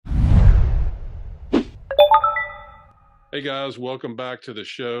Hey guys, welcome back to the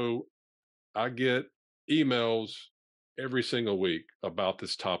show. I get emails every single week about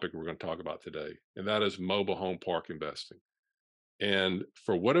this topic we're going to talk about today, and that is mobile home park investing. And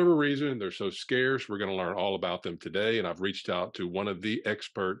for whatever reason, they're so scarce. We're going to learn all about them today. And I've reached out to one of the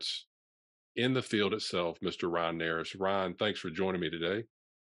experts in the field itself, Mr. Ryan Narus. Ryan, thanks for joining me today.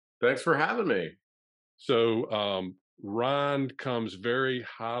 Thanks for having me. Ryan comes very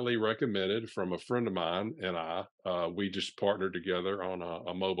highly recommended from a friend of mine and I. We just partnered together on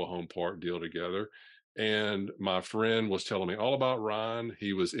a mobile home park deal together. And my friend was telling me all about Ryan.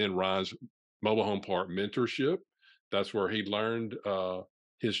 He was in Ryan's mobile home park mentorship. That's where he learned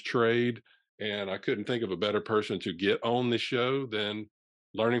his trade. And I couldn't think of a better person to get on the show than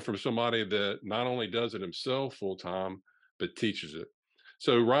learning from somebody that not only does it himself full time, but teaches it.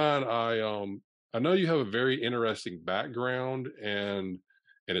 So Ryan, I know you have a very interesting background, and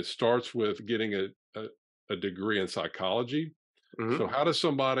it starts with getting a degree in psychology. So Mhm. how does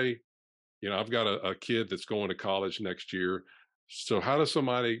somebody, I've got a kid that's going to college next year. So how does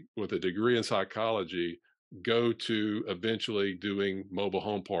somebody with a degree in psychology go to eventually doing mobile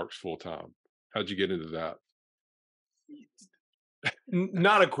home parks full time? How'd you get into that?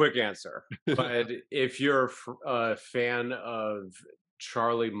 Not a quick answer, but if you're a fan of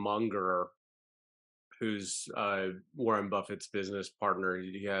Charlie Munger, who's Warren Buffett's business partner,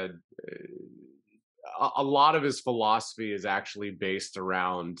 he had a lot of his philosophy is actually based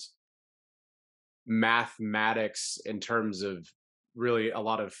around mathematics in terms of really a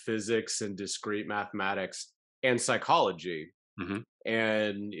lot of physics and discrete mathematics and psychology. Hmm.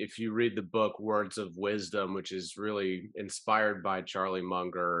 And if you read the book Words of Wisdom, which is really inspired by Charlie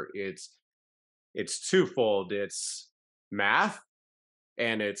Munger, it's twofold. It's math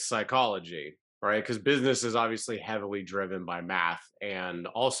and it's psychology, right? Because business is obviously heavily driven by math. And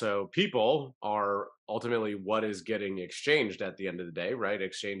also people are ultimately what is getting exchanged at the end of the day, right?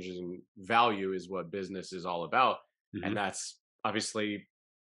 Exchanging value is what business is all about. And Hmm. that's obviously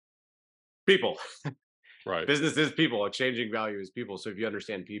people. Right. Business is people. Exchanging value is people. So if you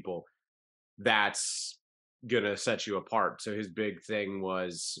understand people, that's gonna set you apart. So his big thing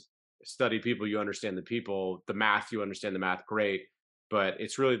was study people, you understand the people, the math, you understand the math, great. But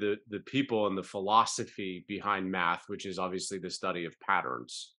it's really the people and the philosophy behind math, which is obviously the study of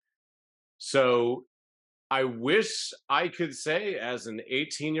patterns. So I wish I could say, as an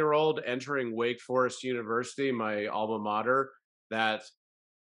 18-year-old entering Wake Forest University, my alma mater, that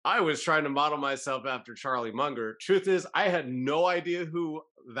I was trying to model myself after Charlie Munger. Truth is, I had no idea who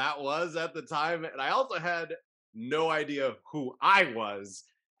that was at the time. And I also had no idea who I was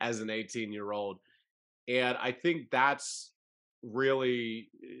as an 18-year-old. And I think that's really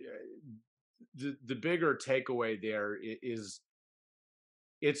the bigger takeaway there is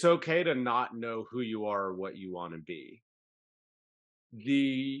it's okay to not know who you are or what you want to be.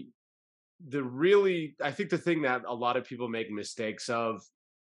 The the really I think the thing that a lot of people make mistakes of,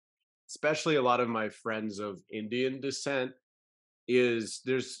 especially a lot of my friends of Indian descent, is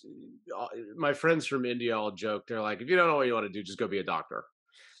there's my friends from India all joke. They're like, if you don't know what you want to do, just go be a doctor.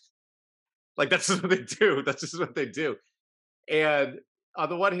 Like that's just what they do. That's just what they do. And on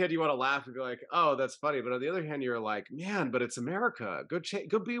the one hand, you want to laugh and be like, "Oh, that's funny," but on the other hand, you're like, "Man, but it's America.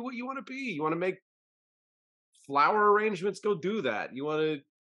 Go be what you want to be. You want to make flower arrangements? Go do that. You want to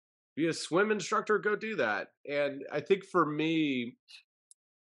be a swim instructor? Go do that." And I think for me,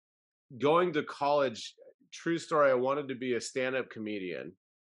 going to college, true story, I wanted to be a stand-up comedian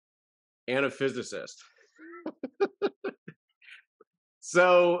and a physicist.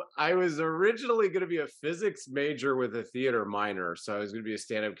 So I was originally going to be a physics major with a theater minor. So I was going to be a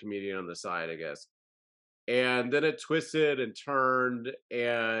stand-up comedian on the side, I guess. And then it twisted and turned,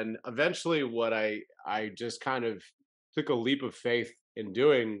 and eventually, what I just kind of took a leap of faith in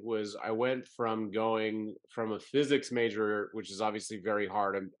doing was I went from going from a physics major, which is obviously very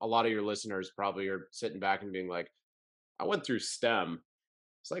hard, and a lot of your listeners probably are sitting back and being like, "I went through STEM.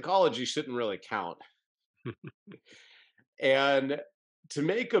 Psychology shouldn't really count." And to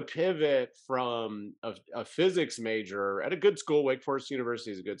make a pivot from a physics major at a good school, Wake Forest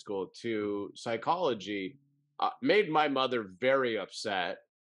University is a good school, to psychology, made my mother very upset.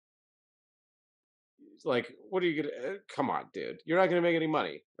 It's like, what are you gonna? Come on, dude, you're not gonna make any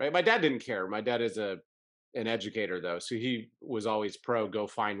money, right? My dad didn't care. My dad is an educator though, so he was always pro go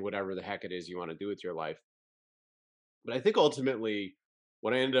find whatever the heck it is you want to do with your life. But I think ultimately,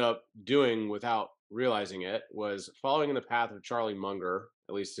 what I ended up doing without realizing it was following in the path of Charlie Munger,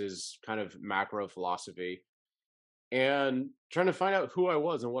 at least his kind of macro philosophy, and trying to find out who I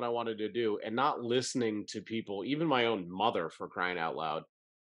was and what I wanted to do, and not listening to people, even my own mother, for crying out loud,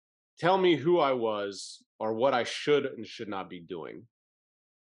 tell me who I was or what I should and should not be doing.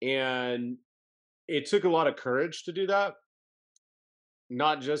 And it took a lot of courage to do that,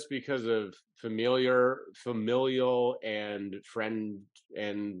 not just because of familial and friend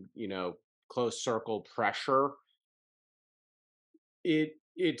and close circle pressure.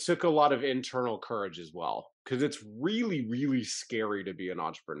 It took a lot of internal courage as well, because it's really, really scary to be an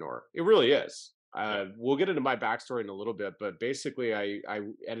entrepreneur. It really is. Yeah. We'll get into my backstory in a little bit, but basically, I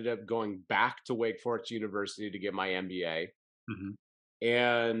ended up going back to Wake Forest University to get my MBA, Mhm.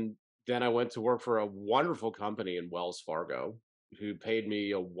 and then I went to work for a wonderful company in Wells Fargo, who paid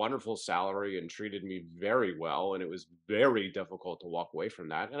me a wonderful salary and treated me very well. And it was very difficult to walk away from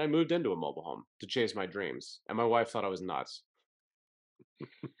that. And I moved into a mobile home to chase my dreams. And my wife thought I was nuts.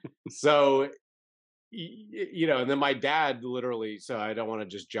 So and then my dad literally, so I don't want to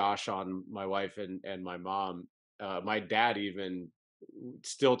just josh on my wife and my mom. My dad even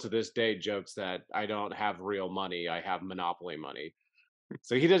still to this day jokes that I don't have real money, I have monopoly money.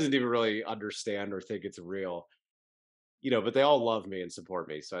 So he doesn't even really understand or think it's real. But they all love me and support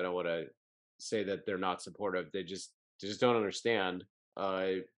me, so I don't want to say that they're not supportive. They just don't understand.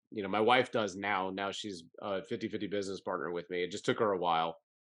 uh my wife does now. Now she's a 50-50 business partner with me. It just took her a while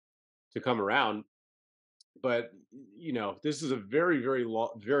to come around. But this is a very, very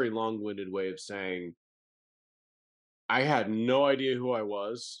long-winded way of saying I had no idea who I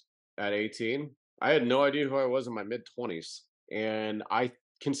was at 18. I had no idea who I was in my mid 20s, and I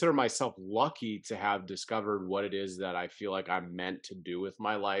consider myself lucky to have discovered what it is that I feel like I'm meant to do with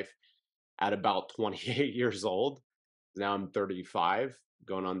my life at about 28 years old. Now I'm 35,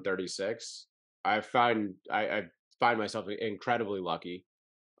 going on 36. I find myself incredibly lucky.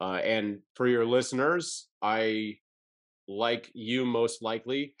 And for your listeners, I, like you most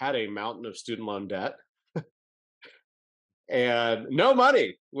likely, had a mountain of student loan debt and no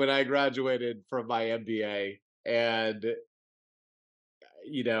money when I graduated from my MBA. And,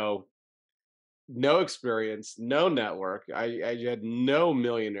 you know, no experience, no network. I had no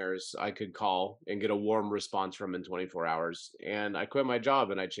millionaires I could call and get a warm response from in 24 hours. And I quit my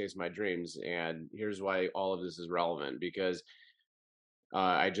job and I chased my dreams. And here's why all of this is relevant, because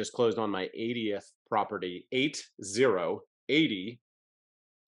I just closed on my 80th property, 80,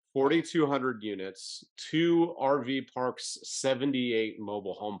 4,200 units, 2 RV parks, 78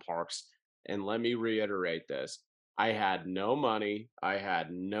 mobile home parks. And let me reiterate this: I had no money, I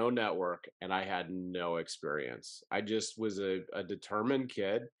had no network, and I had no experience. I just was a determined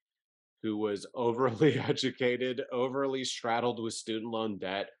kid who was overly educated, overly straddled with student loan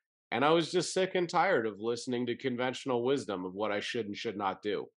debt. And I was just sick and tired of listening to conventional wisdom of what I should and should not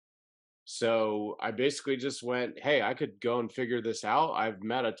do. So I basically just went, hey, I could go and figure this out. I've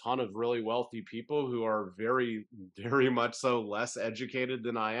met a ton of really wealthy people who are very, very much so less educated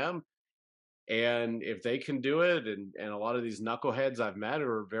than I am. And if they can do it, and a lot of these knuckleheads I've met who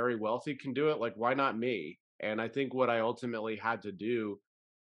are very wealthy can do it, like, why not me? And I think what I ultimately had to do,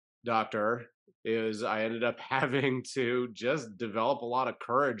 doctor, is I ended up having to just develop a lot of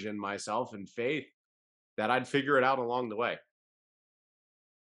courage in myself and faith that I'd figure it out along the way.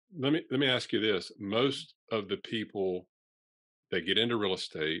 Let me ask you this. Most of the people that get into real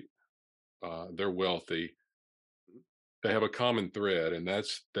estate, they're wealthy. They have a common thread, and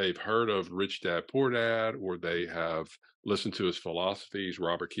that's they've heard of Rich Dad Poor Dad, or they have listened to his philosophies,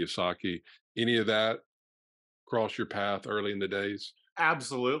 Robert Kiyosaki. Any of that cross your path early in the days?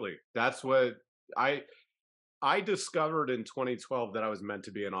 Absolutely. That's what I I discovered in 2012 that I was meant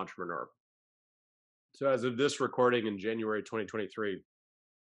to be an entrepreneur. So as of this recording in January 2023,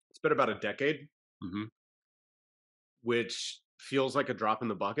 it's been about a decade, Mhm. which feels like a drop in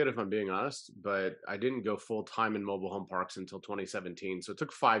the bucket if I'm being honest, but I didn't go full time in mobile home parks until 2017. So it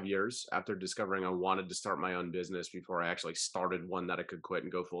took 5 years after discovering I wanted to start my own business before I actually started one that I could quit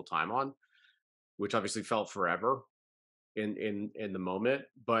and go full time on, which obviously felt forever in the moment.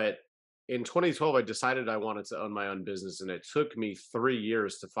 But in 2012, I decided I wanted to own my own business, and it took me 3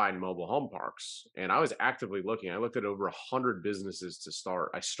 years to find mobile home parks. And I was actively looking. I looked at over 100 businesses to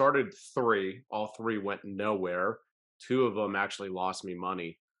start. I started three. All three went nowhere. Two of them actually lost me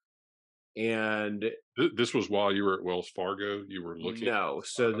money. And This was while you were at Wells Fargo, you were looking at no, the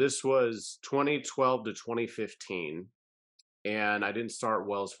so startup? this was 2012 to 2015. And I didn't start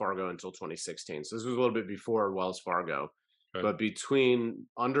Wells Fargo until 2016. So this was a little bit before Wells Fargo. Okay, But between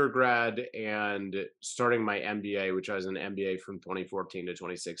undergrad and starting my MBA, which I was an MBA from 2014 to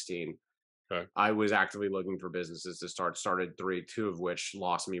 2016, okay. I was actively looking for businesses to start. Started three, two of which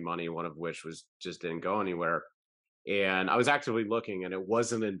lost me money, one of which was just didn't go anywhere. And I was actively looking, and it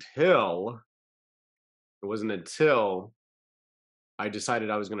wasn't until I decided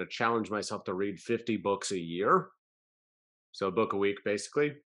I was going to challenge myself to read 50 books a year. So a book a week,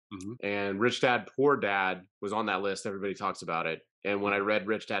 basically. Mhm, And Rich Dad Poor Dad was on that list. Everybody talks about it. And when I mhm. read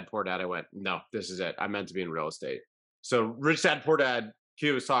Rich Dad Poor Dad, I went, no, this is it. I'm meant to be in real estate. So Rich Dad Poor Dad,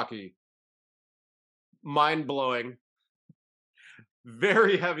 Kiyosaki, mind blowing,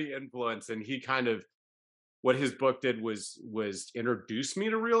 very heavy influence. And he kind of, what his book did was introduce me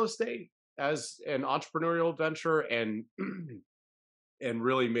to real estate as an entrepreneurial venture, and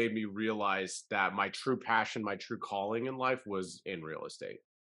really made me realize that my true passion, my true calling in life was in real estate.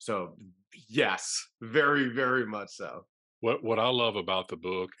 So yes, very, very much so. What I love about the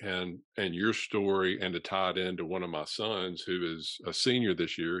book and your story, and to tie it into one of my sons who is a senior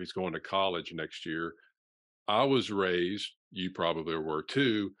this year, he's going to college next year. I was raised, you probably were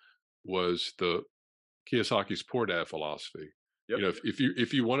too, was the Kiyosaki's poor dad philosophy. You Yep. know,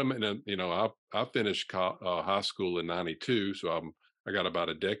 if you want to, I finished high school in '92, so I got about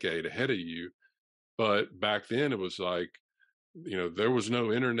a decade ahead of you. But back then, it was like, there was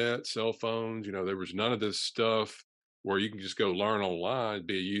no internet, cell phones. There was none of this stuff where you can just go learn online,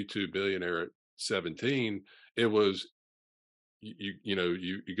 be a YouTube billionaire at 17. It was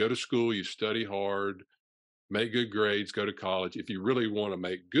you go to school, you study hard, make good grades, go to college. If you really want to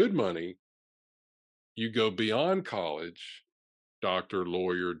make good money, you go beyond college, doctor,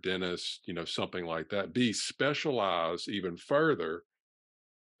 lawyer, dentist, something like that. Be specialized even further.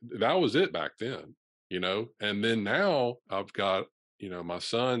 That was it back then. And then now I've got, my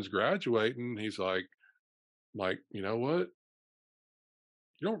son's graduating. He's like, you know what?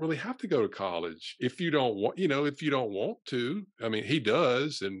 You don't really have to go to college if you don't want, if you don't want to. I mean, he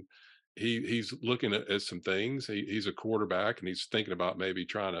does, and he's looking at some things. He's a quarterback, and he's thinking about maybe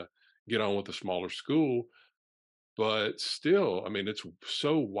trying to get on with a smaller school. But still, I mean, it's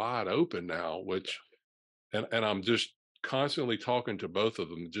so wide open now, which and I'm just constantly talking to both of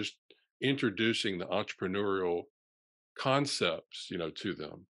them, just introducing the entrepreneurial concepts, to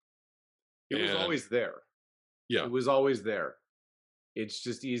them. It was And always there. It yeah, was always there. It's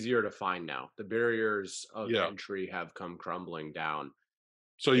just easier to find now. The barriers of yeah. entry have come crumbling down.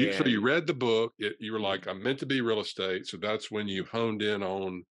 So you And read the book, you were Mhm. like, I'm meant to be real estate. So that's when you honed in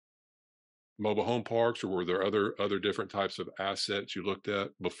on mobile home parks, or were there other different types of assets you looked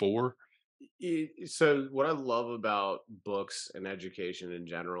at before? So what I love about books and education in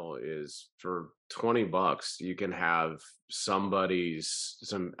general is for 20 bucks, you can have some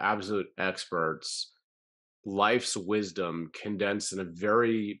absolute experts life's wisdom condensed in a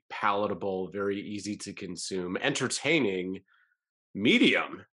very palatable, very easy to consume, entertaining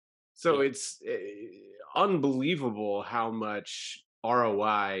medium. So Yeah. it's unbelievable how much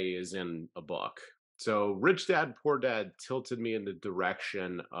ROI is in a book. So Rich Dad Poor Dad tilted me in the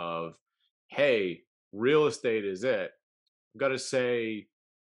direction of, hey, real estate is it. I've got to say,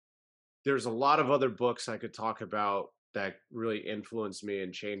 there's a lot of other books I could talk about that really influenced me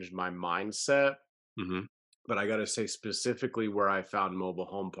and changed my mindset. Hmm. But I gotta say specifically where I found mobile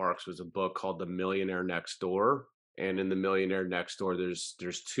home parks was a book called The Millionaire Next Door. And in The Millionaire Next Door, there's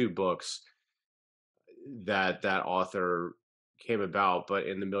two books that that author came about, but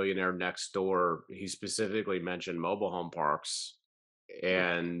in The Millionaire Next Door, he specifically mentioned mobile home parks.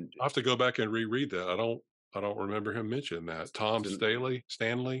 And I have to go back and reread that. I don't remember him mentioning that. Tom so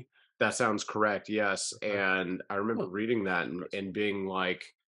Stanley? that sounds correct, yes. Okay. And I remember Huh, reading that interesting. and being like,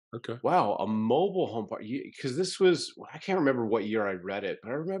 Okay. wow, a mobile home park. Because this was, I can't remember what year I read it,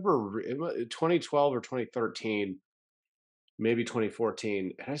 but I remember 2012 or 2013, maybe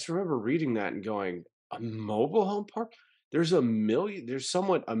 2014. And I just remember reading that and going, a mobile home park?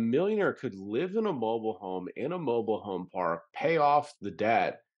 A millionaire could live in a mobile home in a mobile home park, pay off the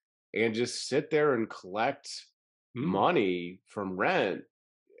debt, and just sit there and collect Mm, money from rent.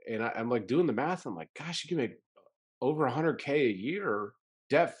 And I'm like doing the math. I'm like, gosh, you can make over 100K a year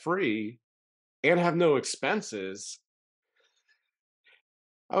debt free and have no expenses.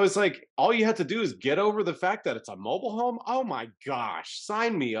 I was like, all you have to do is get over the fact that it's a mobile home. Oh my gosh,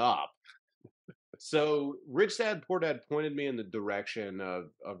 sign me up. So Rich Dad Poor Dad pointed me in the direction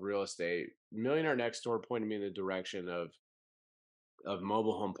of real estate. Millionaire Next Door pointed me in the direction of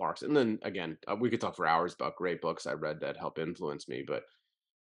mobile home parks. And then again, we could talk for hours about great books I read that help influence me, but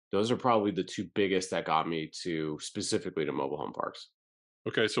those are probably the two biggest that got me to specifically to mobile home parks.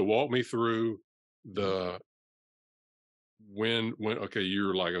 okay, so walk me through Mhm. the when okay,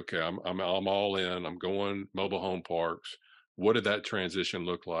 you're like, "Okay, I'm all in, I'm going mobile home parks." What did that transition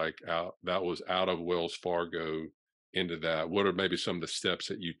look like that was out of Wells Fargo into that? What are maybe some of the steps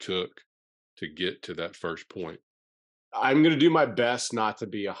that you took to get to that first point? I'm going to do my best not to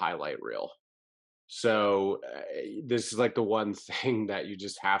be a highlight reel. So this is like the one thing that you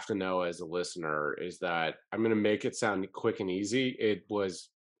just have to know as a listener is that I'm going to make it sound quick and easy. It was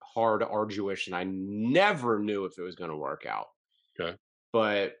hard, arduous, and I never knew if it was going to work out. Okay.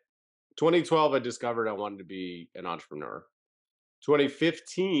 But 2012, I discovered I wanted to be an entrepreneur.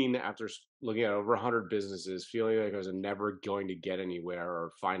 2015, after looking at over 100 businesses, feeling like I was never going to get anywhere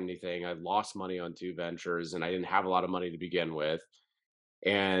or find anything, I lost money on two ventures and I didn't have a lot of money to begin with.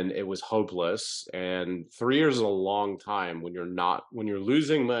 And it was hopeless. And 3 years is a long time when when you're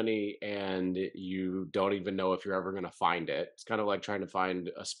losing money and you don't even know if you're ever going to find it. It's kind of like trying to find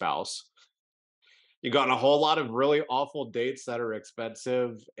a spouse. You got a whole lot of really awful dates that are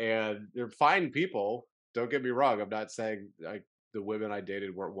expensive, and they're fine people. Don't get me wrong. I'm not saying the women I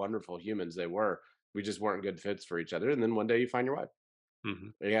dated weren't wonderful humans. They were. We just weren't good fits for each other. And then one day you find your wife.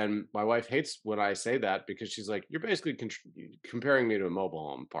 Mhm. And my wife hates when I say that because she's like, "You're basically comparing me to a mobile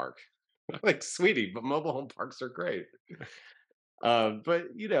home park." I'm like, "Sweetie, but mobile home parks are great." But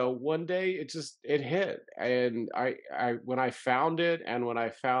one day it hit, and I when I found it, and when I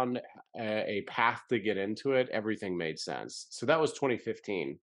found a path to get into it, everything made sense. So that was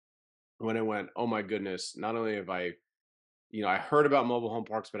 2015 when I went, "Oh my goodness! Not only have I heard about mobile home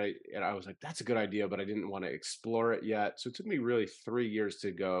parks, but I was like, that's a good idea, but I didn't want to explore it yet." So it took me really 3 years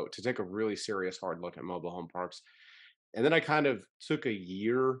to take a really serious hard look at mobile home parks. And then I kind of took a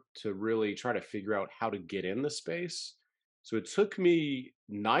year to really try to figure out how to get in the space. So it took me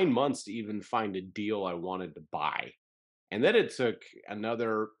 9 months to even find a deal I wanted to buy. And then it took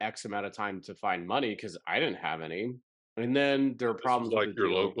another X amount of time to find money because I didn't have any. And then there are This was problems with like the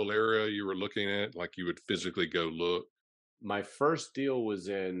your deal. local area you were looking at, like you would physically go look? My first deal was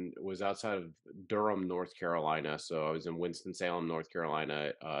outside of Durham, North Carolina. So I was in Winston-Salem, North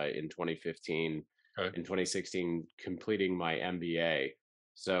Carolina, in 2015. Okay. In 2016, completing my MBA.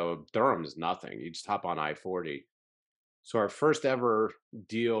 So Durham is nothing. You just hop on I-40. So our first ever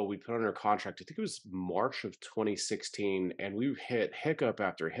deal we put under contract, I think it was March of 2016, and we hit hiccup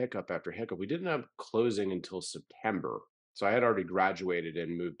after hiccup after hiccup. We didn't have closing until September. So I had already graduated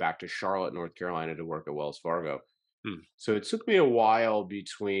and moved back to Charlotte, North Carolina to work at Wells Fargo. Hmm. So it took me a while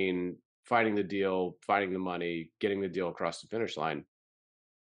between finding the deal, finding the money, getting the deal across the finish line.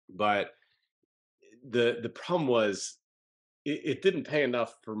 But the problem was it didn't pay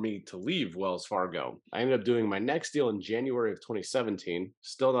enough for me to leave Wells Fargo. I ended up doing my next deal in January of 2017,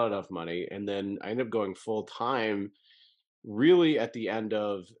 still not enough money. And then I ended up going full time really at the end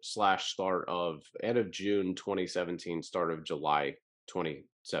of slash start of end of June 2017, start of July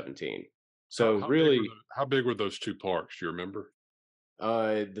 2017. How So how big were really, those 2 parks, do you remember?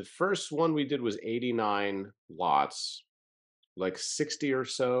 the first one we did was 89 lots, like 60 or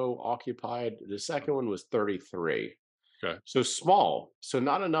so occupied. The second one was 33. Okay. So small, so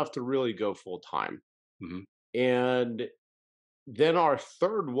not enough to really go full time. Mhm. And then our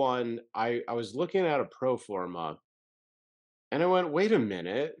third one, I was looking at a pro forma and I went, wait a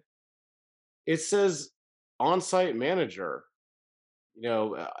minute, it says on-site manager.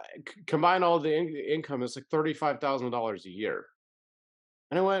 Combine all the income, it's like $35,000 a year.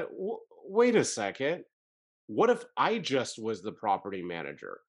 And I went, wait a second. What if I just was the property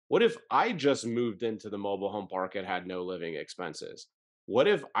manager? What if I just moved into the mobile home park and had no living expenses? What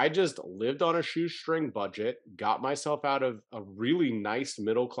if I just lived on a shoestring budget, got myself out of a really nice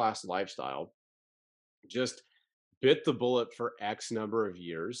middle class lifestyle, just bit the bullet for X number of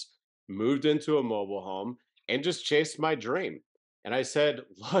years, moved into a mobile home, and just chased my dream? And I said,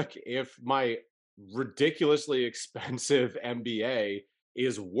 look, if my ridiculously expensive MBA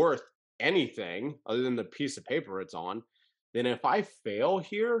is worth anything other than the piece of paper it's on, then if I fail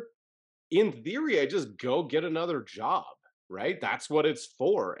here, in theory, I just go get another job, right? That's what it's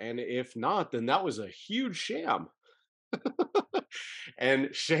for. And if not, then that was a huge sham.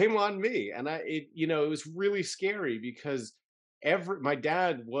 And shame on me. And it was really scary because my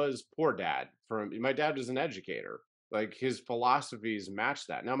dad was poor dad. From my dad was an educator. Like his philosophies match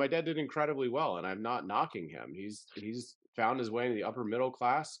that. Now my dad did incredibly well, and I'm not knocking him. He's found his way in the upper middle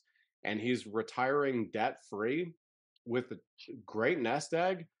class, and he's retiring debt free with a great nest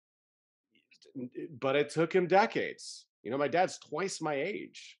egg. But it took him decades. My dad's twice my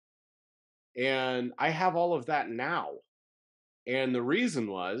age, and I have all of that now. And the reason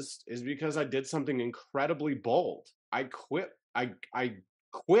is because I did something incredibly bold. I quit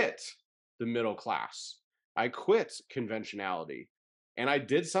the middle class. I quit conventionality. And I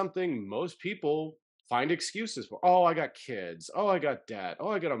did something most people find excuses for. Oh, I got kids. Oh, I got debt. Oh,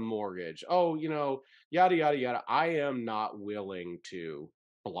 I got a mortgage. Oh, yada yada yada. I am not willing to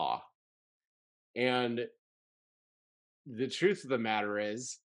blah. And the truth of the matter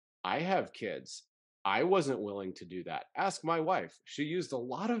is I have kids. I wasn't willing to do that. Ask my wife. She used a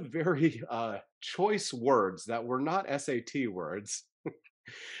lot of very choice words that were not SAT words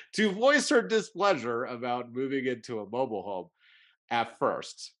to voice her displeasure about moving into a mobile home at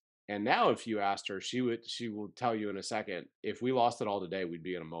first. And now if you asked her, she will tell you in a second, if we lost it all today, we'd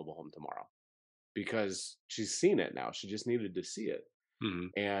be in a mobile home tomorrow because she's seen it now. She just needed to see it. Mhm.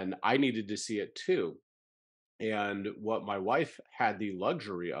 And I needed to see it too. And what my wife had the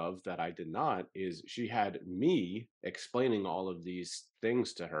luxury of that I did not is she had me explaining all of these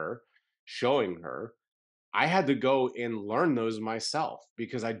things to her, showing her. I had to go and learn those myself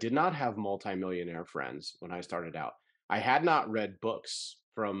because I did not have multimillionaire friends when I started out. I had not read books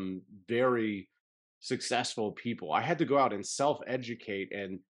from very successful people. I had to go out and self-educate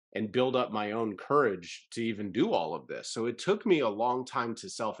and build up my own courage to even do all of this. So it took me a long time to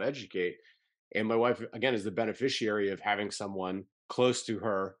self-educate, and my wife, again, is the beneficiary of having someone close to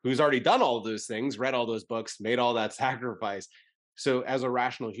her who's already done all of those things, read all those books, made all that sacrifice. So, as a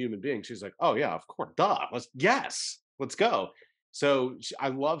rational human being, she's like, "Oh yeah, of course, duh, let's go." So I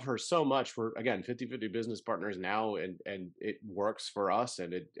love her so much. We're again 50-50 business partners now, and it works for us.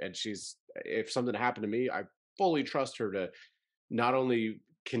 And she's, if something happened to me, I fully trust her to not only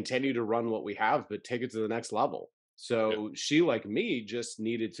continue to run what we have, but take it to the next level. Yeah, So she, like me, just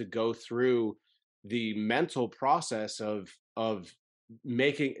needed to go through the mental process of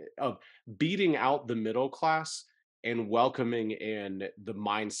making of beating out the middle class and welcoming in the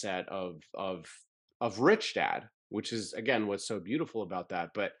mindset of rich dad, which is again what's so beautiful about that.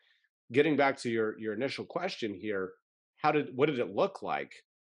 But getting back to your initial question here, what did it look like?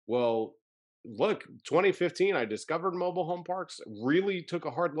 Well, look, 2015, I discovered mobile home parks, really took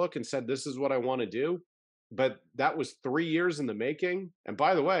a hard look and said, this is what I want to do. But that was 3 years in the making. And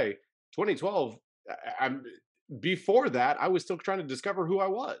by the way, 2012, I'm before that, I was still trying to discover who I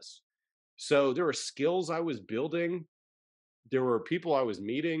was. So there were skills I was building, there were people I was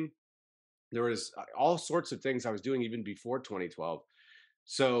meeting, there was all sorts of things I was doing even before 2012.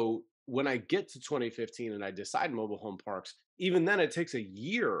 So when I get to 2015 and I decide mobile home parks, even then it takes a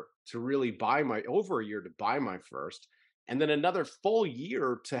year to really buy my over a year to buy my first, and then another full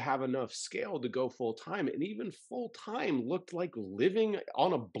year to have enough scale to go full time. And even full time looked like living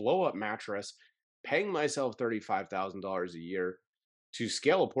on a blow up mattress, paying myself $35,000 a year to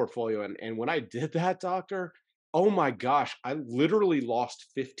scale a portfolio. And when I did that, doctor, oh my gosh, I literally lost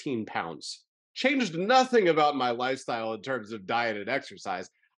 15 pounds. Changed nothing about my lifestyle in terms of diet and exercise.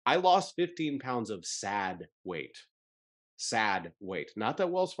 I lost 15 pounds of sad weight. Sad weight. Not that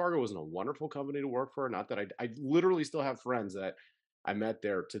Wells Fargo wasn't a wonderful company to work for. Not that I literally still have friends that I met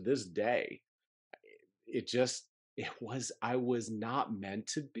there to this day. It just, I was not meant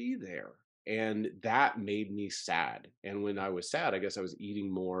to be there. And that made me sad. And when I was sad, I guess I was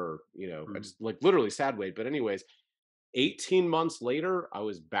eating more, I mhm, just like literally sad weight. But, anyways, 18 months later, I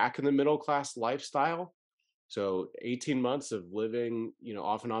was back in the middle class lifestyle. So 18 months of living,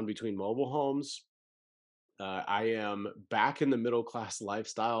 off and on between mobile homes. I am back in the middle class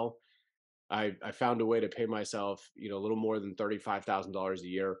lifestyle. I found a way to pay myself, a little more than $35,000 a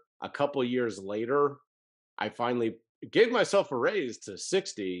year. A couple years later, I finally gave myself a raise to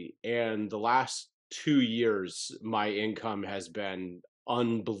 60. And the last 2 years, my income has been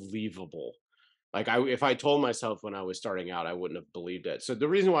unbelievable. Like, if I told myself when I was starting out, I wouldn't have believed it. So the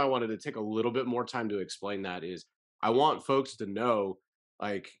reason why I wanted to take a little bit more time to explain that is I want folks to know,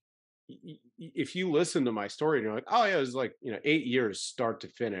 like, if you listen to my story and you're like, oh yeah, it was like 8 years start to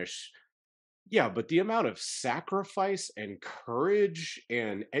finish. Yeah, but the amount of sacrifice and courage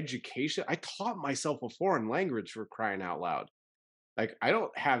and education, I taught myself a foreign language, for crying out loud. Like, I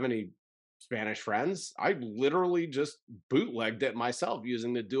don't have any Spanish friends. I literally just bootlegged it myself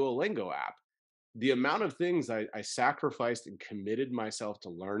using the Duolingo app. The amount of things I sacrificed and committed myself to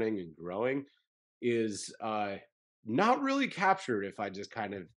learning and growing is not really captured if I just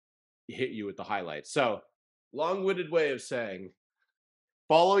kind of hit you with the highlights. So, long-winded way of saying,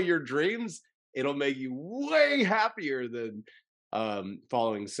 follow your dreams. It'll make you way happier than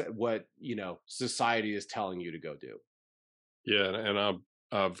following what society is telling you to go do. yeah, and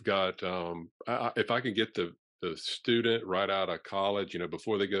I've got, if I can get the student right out of college,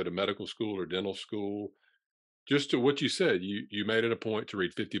 before they go to medical school or dental school, just to what you said, you made it a point to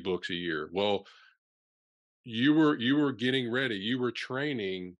read 50 books a year. Well, you were getting ready, you were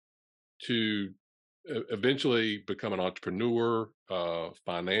training to eventually become an entrepreneur,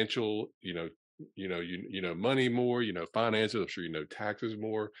 financial, money more, finances. I'm sure you know taxes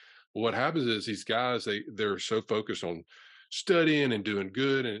more. Well, what happens is these guys they're so focused on studying and doing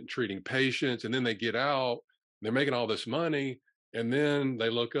good and treating patients, and then they get out, they're making all this money, And then they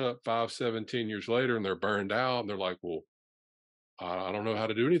look up 5, 7, 10 years later and they're burned out and they're like, well, I don't know how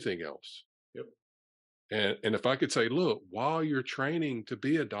to do anything else. Yep. And if I could say, look, while you're training to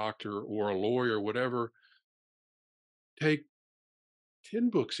be a doctor or a lawyer, whatever, take 10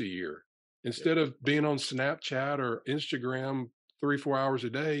 books a year Yep. instead of being on Snapchat or Instagram 3, 4 hours a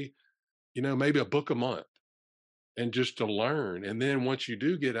day, maybe a book a month and just to learn. And then once you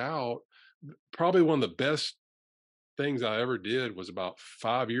do get out, probably one of the best things I ever did was about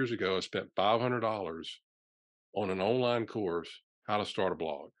 5 years ago. I spent $500 on an online course, how to start a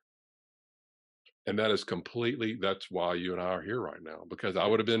blog. And that's why you and I are here right now, because I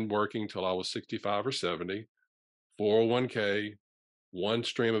Yep. would have been working till I was 65 or 70, 401k, one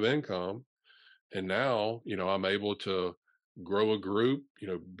stream of income. And now, I'm able to grow a group,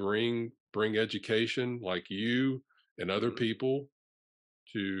 bring education like you and other Mhm. people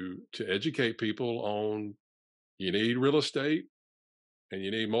to educate people on you need real estate and you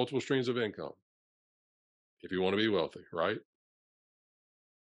need multiple streams of income if you want to be wealthy, right?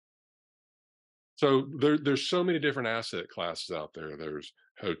 So there's so many different asset classes out there. There's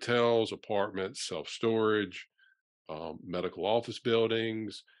hotels, apartments, self storage, medical office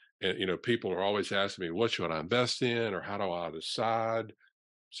buildings, and people are always asking me, "What should I invest in?" or "How do I decide?"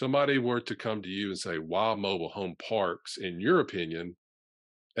 Somebody were to come to you and say, "Why mobile home parks, in your opinion,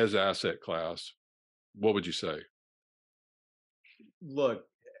 as asset class?" What would you say? Look,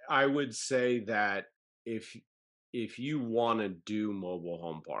 I would say that if if you want to do mobile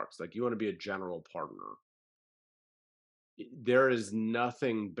home parks, like you want to be a general partner, there is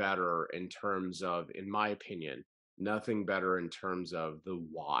nothing better in terms of, in my opinion, nothing better in terms of the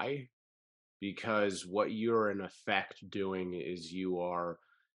why, because what you're in effect doing is you are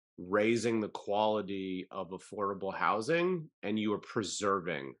raising the quality of affordable housing and you are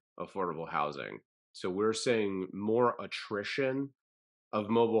preserving affordable housing. So we're seeing more attrition of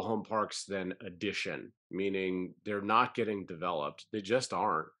mobile home parks than addition, meaning they're not getting developed. They just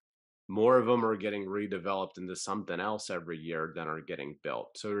aren't. More of them are getting redeveloped into something else every year than are getting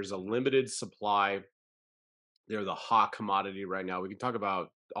built. So there's a limited supply. They're the hot commodity right now. We can talk about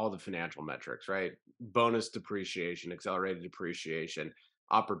all the financial metrics, right? Bonus depreciation, accelerated depreciation,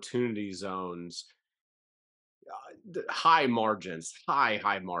 opportunity zones, high margins,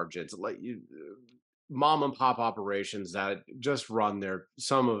 high margins. Like you, mom and pop operations that just run their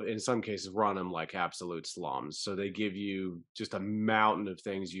some of in some cases run them like absolute slums. So they give you just a mountain of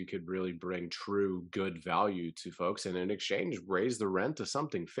things you could really bring true good value to folks, and in exchange raise the rent to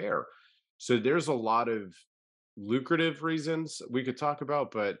something fair. So there's a lot of lucrative reasons we could talk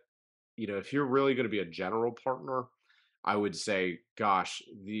about, but if you're really going to be a general partner, I would say, gosh,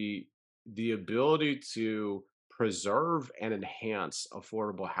 the ability to preserve and enhance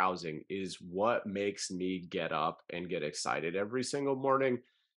affordable housing is what makes me get up and get excited every single morning.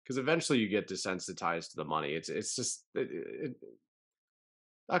 Because eventually you get desensitized to the money. It's just,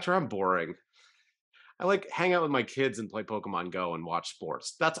 Doctor, I'm boring. I like hang out with my kids and play Pokemon Go and watch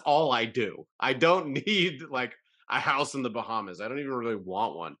sports. That's all I do. I don't need like a house in the Bahamas. I don't even really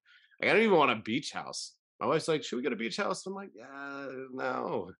want one. Like, I don't even want a beach house. My wife's like, "Should we get a beach house?" I'm like, "Yeah,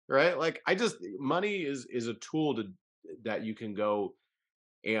 no." Right? Like, I just money is a tool to that you can go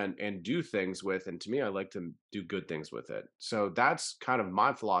and do things with, and to me, I like to do good things with it. So that's kind of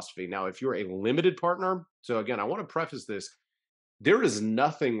my philosophy. Now, if you're a limited partner, so again, I want to preface this, there is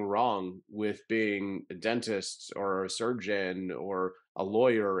nothing wrong with being a dentist or a surgeon or a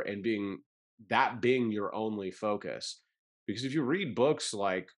lawyer and being your only focus. Because if you read books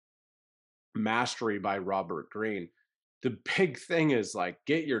like Mastery by Robert Greene, the big thing is like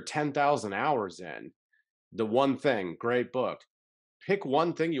get your 10,000 hours in. The one thing, great book. Pick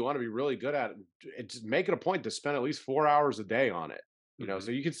one thing you want to be really good at and just make it a point to spend at least 4 hours a day on it. So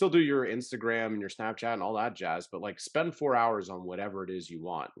Mhm. you can still do your Instagram and your Snapchat and all that jazz, but like spend 4 hours on whatever it is you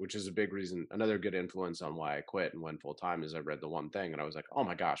want, which is a big reason. Another good influence on why I quit and went full time is I read the one thing and I was like, oh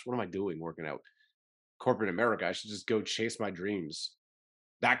my gosh, what am I doing working out corporate America? I should just go chase my dreams.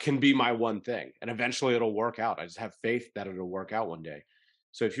 That can be my one thing. And eventually it'll work out. I just have faith that it'll work out one day.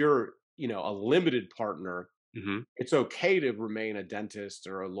 So if you're, a limited partner, Mhm. it's okay to remain a dentist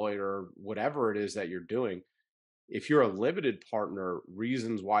or a lawyer, whatever it is that you're doing. If you're a limited partner,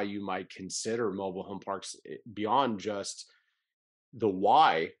 reasons why you might consider mobile home parks beyond just the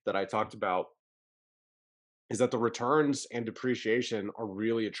why that I talked about is that the returns and depreciation are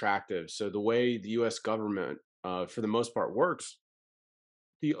really attractive. So the way the US government, for the most part, works,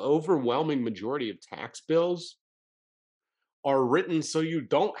 the overwhelming majority of tax bills are written so you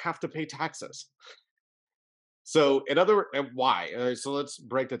don't have to pay taxes. So, in other and why? So let's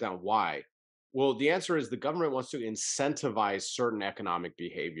break that down. Why? Well, the answer is the government wants to incentivize certain economic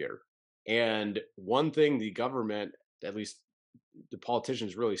behavior. And one thing the government, at least the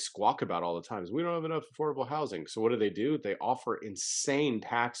politicians, really squawk about all the time is we don't have enough affordable housing. So what do? They offer insane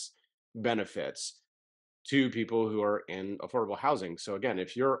tax benefits to people who are in affordable housing. So again,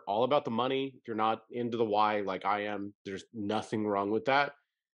 if you're all about the money, if you're not into the why like I am, there's nothing wrong with that.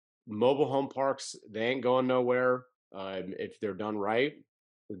 Mobile home parks, they ain't going nowhere if they're done right.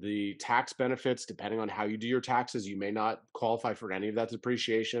 The tax benefits, depending on how you do your taxes, you may not qualify for any of that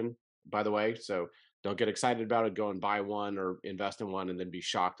depreciation, by the way. So don't get excited about it. Go and buy one or invest in one and then be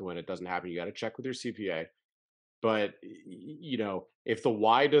shocked when it doesn't happen. You got to check with your CPA. But if the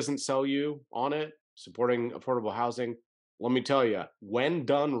why doesn't sell you on it, supporting affordable housing, let me tell you, when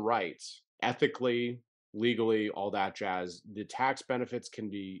done right, ethically, legally, all that jazz, the tax benefits can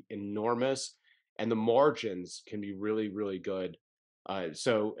be enormous and the margins can be really, really good.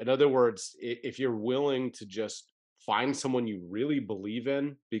 So, in other words, if you're willing to just find someone you really believe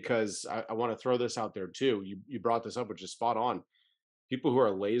in, because I want to throw this out there too. You brought this up, which is spot on. People who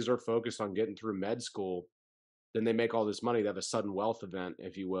are laser focused on getting through med school, then they make all this money. They have a sudden wealth event,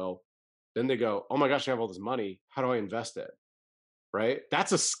 if you will. Then they go, oh my gosh, I have all this money. How do I invest it? Right?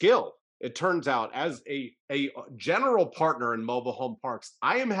 That's a skill. It turns out, as a general partner in mobile home parks,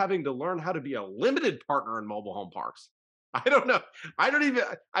 I am having to learn how to be a limited partner in mobile home parks. I don't know. I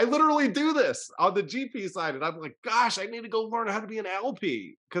literally do this on the GP side. And I'm like, gosh, I need to go learn how to be an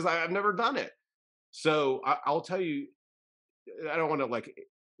LP because I've never done it. So I'll tell you, I don't want to like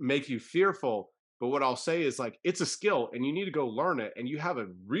make you fearful, but what I'll say is like it's a skill and you need to go learn it. And you have a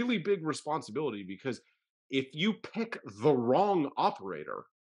really big responsibility because if you pick the wrong operator,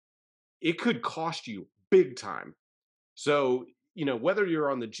 it could cost you big time. So, whether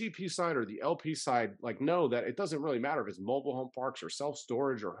you're on the GP side or the LP side, like know that it doesn't really matter if it's mobile home parks or self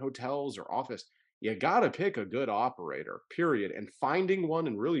storage or hotels or office. You got to pick a good operator, period. And finding one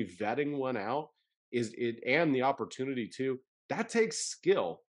and really vetting one out is it, and the opportunity to, that takes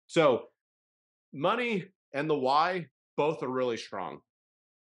skill. So, money and the why both are really strong.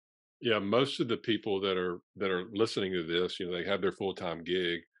 Yeah, most of the people that are listening to this, they have their full-time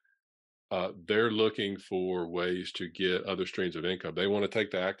gig. They're looking for ways to get other streams of income. They want to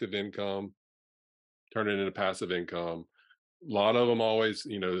take the active income, turn it into passive income. A lot of them always,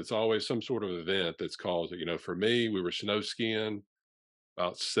 it's always some sort of event that's caused it. For me, we were snow skiing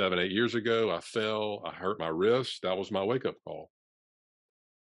about 7, 8 years ago. I fell, I hurt my wrist. That was my wake-up call.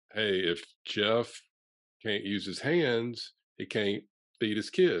 Hey, if Jeff can't use his hands, he can't feed his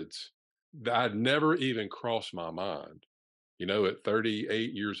kids. I'd never even crossed my mind, at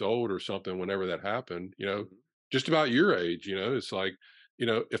 38 years old or something, whenever that happened, Mhm. just about your age, it's like,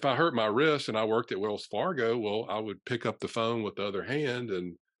 if I hurt my wrist and I worked at Wells Fargo, well, I would pick up the phone with the other hand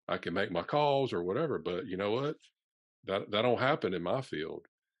and I can make my calls or whatever. But you know what? That don't happen in my field.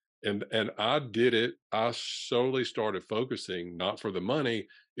 And I did it. I solely started focusing not for the money.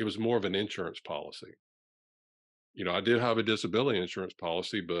 It was more of an insurance policy. I did have a disability insurance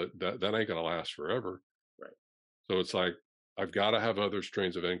policy, but that ain't gonna last forever. Right. So it's like I've got to have other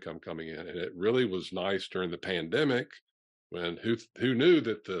streams of income coming in. And it really was nice during the pandemic when who knew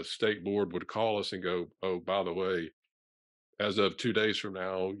that the state board would call us and go, "Oh, by the way, as of 2 days from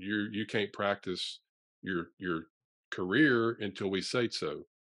now, you can't practice your career until we say so."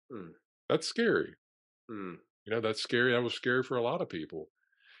 Mm, That's scary. mm, That's scary. That was scary for a lot of people.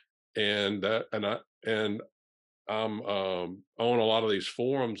 And that and I'm on a lot of these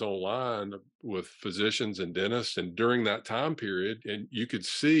forums online with physicians and dentists, and during that time period, and you could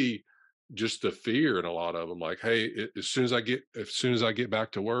see just the fear in a lot of them. Like, hey, as soon as I get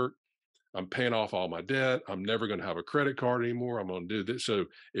back to work, I'm paying off all my debt. I'm never going to have a credit card anymore. I'm going to do this. So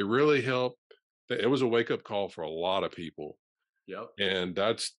it really helped. It was a wake up call for a lot of people, yep. and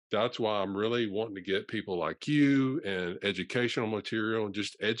that's why I'm really wanting to get people like you and educational material and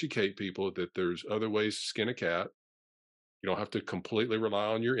just educate people that there's other ways to skin a cat. You don't have to completely rely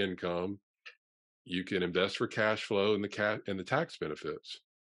on your income. You can invest for cash flow and the tax benefits.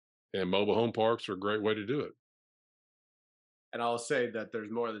 And mobile home parks are a great way to do it. And I'll say that there's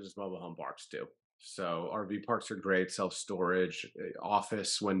more than just mobile home parks too. So RV parks are great, self storage,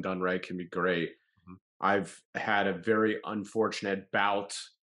 office when done right can be great. Mhm. I've had a very unfortunate bout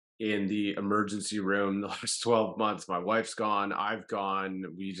in the emergency room the last 12 months. My wife's gone, I've gone,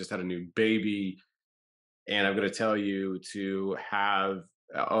 we just had a new baby. And I'm going to tell you to have,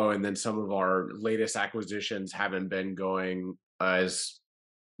 oh, and then some of our latest acquisitions haven't been going as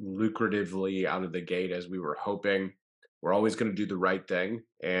lucratively out of the gate as we were hoping. We're always going to do the right thing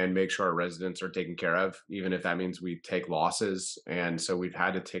and make sure our residents are taken care of, even if that means we take losses. And so we've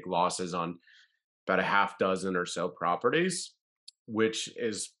had to take losses on about a half dozen or so properties, which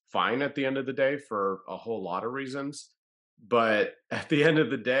is fine at the end of the day for a whole lot of reasons. But at the end of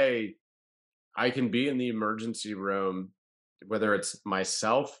the day, I can be in the emergency room, whether it's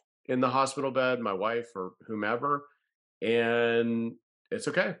myself in the hospital bed, my wife, or whomever, and it's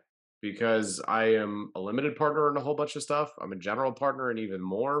okay because I am a limited partner in a whole bunch of stuff. I'm a general partner and even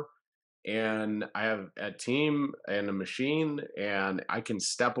more. And I have a team and a machine, and I can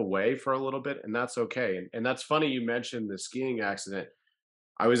step away for a little bit, and that's okay. And that's funny you mentioned the skiing accident.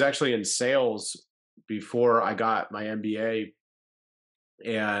 I was actually in sales before I got my MBA,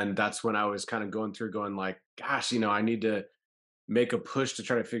 and that's when I was kind of going through going like, gosh, I need to make a push to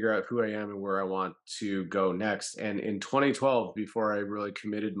try to figure out who I am and where I want to go next. And in 2012, before I really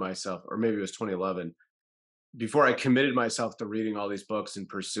committed myself, or maybe it was 2011, before I committed myself to reading all these books and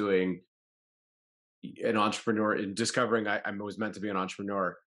pursuing an entrepreneur and discovering I was meant to be an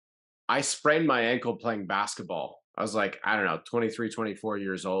entrepreneur, I sprained my ankle playing basketball. I was like, I don't know, 23, 24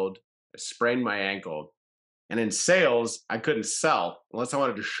 years old. I sprained my ankle. And in sales, I couldn't sell unless I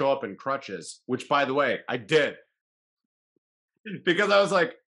wanted to show up in crutches, which by the way, I did because I was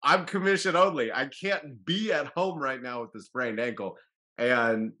like, I'm commission only. I can't be at home right now with the sprained ankle.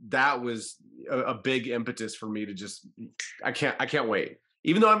 And that was a big impetus for me to just I can't wait.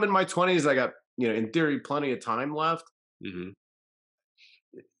 Even though I'm in my 20s, I got, in theory, plenty of time left. Mhm.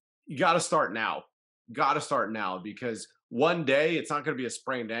 You got to start now. Got to start now because one day it's not going to be a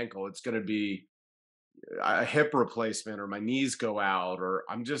sprained ankle. It's going to be a hip replacement, or my knees go out, or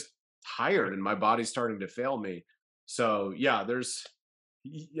I'm just tired and my body's starting to fail me. So yeah,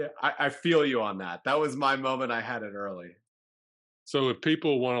 yeah, I feel you on that. That was my moment. I had it early. So if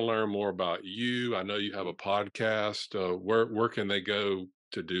people wanna learn more about you, I know you have a Mm. podcast, where can they go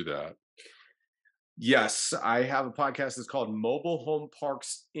to do that? Yes, I have a podcast that's called Mobile Home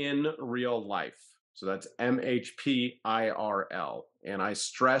Parks in Real Life. So that's MHPIRL. And I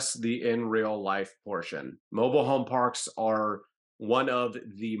stress the in real life portion. Mobile home parks are one of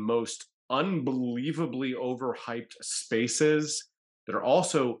the most unbelievably overhyped spaces that are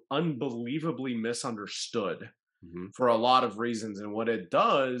also unbelievably misunderstood Mhm. for a lot of reasons. And what it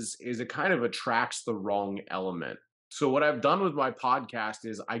does is it kind of attracts the wrong element. So, what I've done with my podcast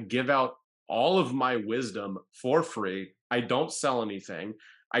is I give out all of my wisdom for free. I don't sell anything.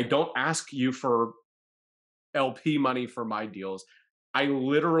 I don't ask you for LP money for my deals. I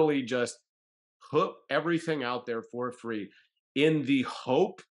literally just put everything out there for free in the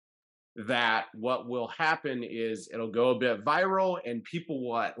hope that what will happen is it'll go a bit viral and people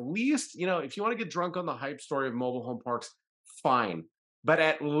will at least, if you want to get drunk on the hype story of mobile home parks, fine. But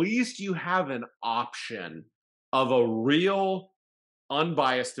at least you have an option of a real,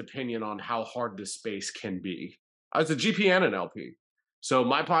 unbiased opinion on how hard this space can be. I was a GP and an LP. So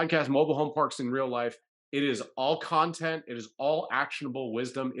my podcast, Mobile Home Parks in Real Life, it is all content. It is all actionable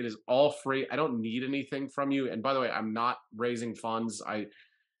wisdom. It is all free. I don't need anything from you. And by the way, I'm not raising funds. I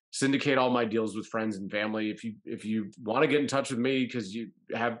syndicate all my deals with friends and family. If you want to get in touch with me because you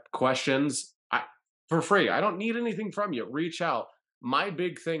have questions, for free. I don't need anything from you. Reach out. My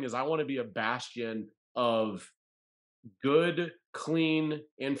big thing is I want to be a bastion of good, clean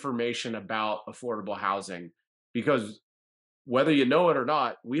information about affordable housing because whether you know it or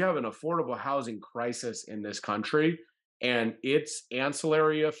not, we have an affordable housing crisis in this country, and its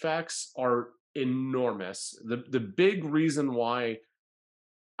ancillary effects are enormous. The big reason why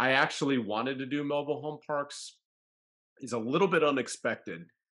I actually wanted to do mobile home parks is a little bit unexpected.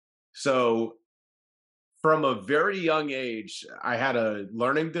 So, from a very young age, I had a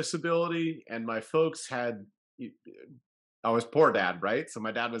learning disability, and my folks had. I was poor dad, right? So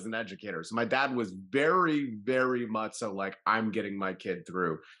my dad was an educator. So my dad was very, very much so like, I'm getting my kid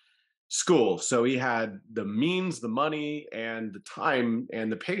through school. So he had the means, the money, and the time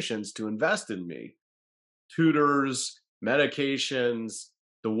and the patience to invest in me. Tutors, medications,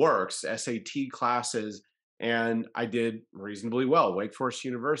 the works, SAT classes, and I did reasonably well. Wake Forest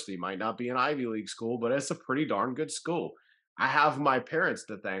University might not be an Ivy League school, but it's a pretty darn good school. I have my parents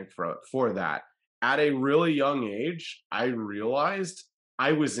to thank for that. At a really young age, I realized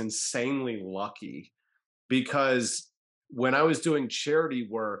I was insanely lucky because when I was doing charity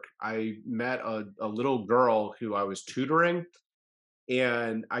work, I met a little girl who I was tutoring,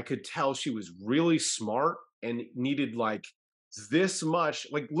 and I could tell she was really smart and needed like this much,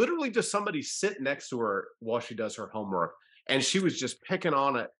 like literally just somebody sit next to her while she does her homework. And she was just picking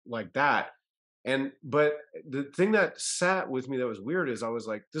on it like that. But the thing that sat with me that was weird is I was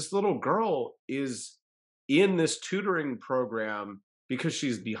like, this little girl is in this tutoring program because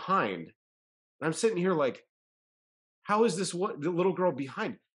she's behind. And I'm sitting here like, how is this what the little girl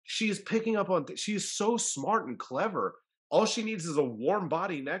behind? She is picking up on she is so smart and clever. All she needs is a warm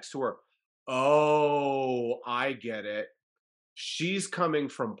body next to her. Oh, I get it. She's coming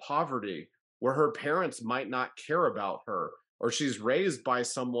from poverty where her parents might not care about her, or she's raised by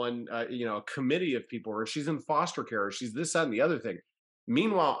someone, a committee of people, or she's in foster care, or she's this, that, and the other thing.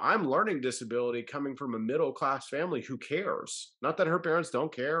 Meanwhile, I'm learning disability coming from a middle class family who cares. Not that her parents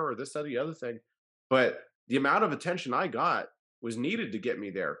don't care or this, that, or the other thing, but the amount of attention I got was needed to get me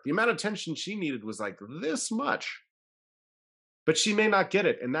there. The amount of attention she needed was like this much, but she may not get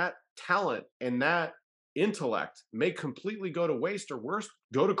it. And that talent and that intellect may completely go to waste, or worse,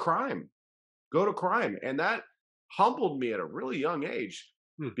 go to crime. And that humbled me at a really young age,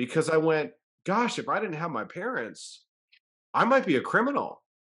 Hmm. because I went, gosh, if I didn't have my parents, I might be a criminal.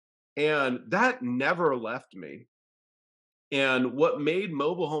 And that never left me. And what made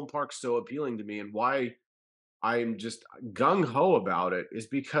mobile home parks so appealing to me, and why I'm just gung ho about it, is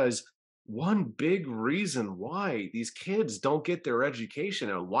because one big reason why these kids don't get their education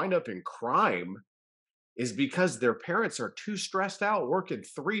and wind up in crime is because their parents are too stressed out working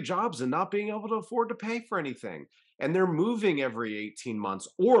three jobs and not being able to afford to pay for anything. And they're moving every 18 months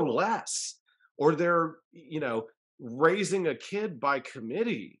or less, or they're, raising a kid by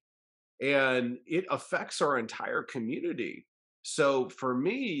committee, and it affects our entire community. So for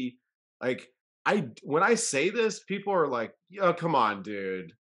me, like, when I say this, people are like, "Oh, come on,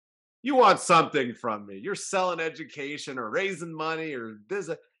 dude. You want something from me. You're selling education or raising money or this."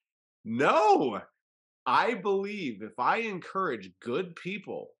 No, I believe if I encourage good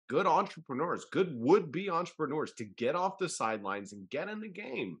people, good entrepreneurs, good would-be entrepreneurs to get off the sidelines and get in the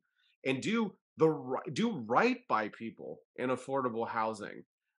game and do right by people in affordable housing,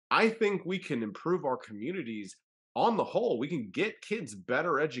 I think we can improve our communities on the whole. We can get kids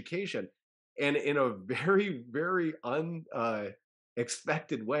better education, and in a very, very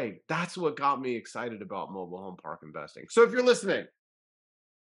expected way. That's what got me excited about mobile home park investing. So if you're listening,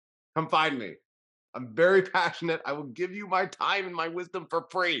 come find me. I'm very passionate. I will give you my time and my wisdom for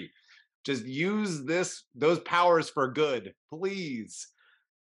free. Just use those powers for good, please.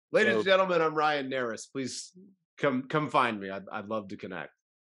 Ladies and So gentlemen, I'm Ryan Narus. Please come find me. I'd love to connect.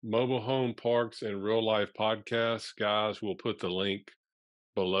 mobile home parks and real life podcasts, guys, we'll put the link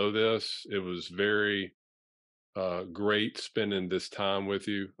below this. It was very great spending this time with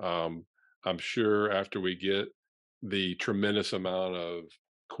you. I'm sure after we get the tremendous amount of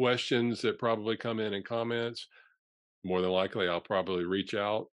questions that probably come in comments, more than likely I'll probably reach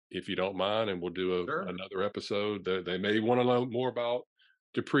out if you don't mind, and we'll do Sure. another episode. That they may want to know more about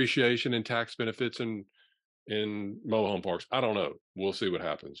depreciation and tax benefits in mobile home parks. I don't know. We'll see what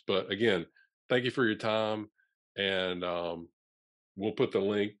happens. But again, thank you for your time, and we'll put the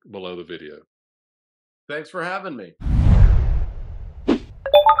link below the video. Thanks for having me.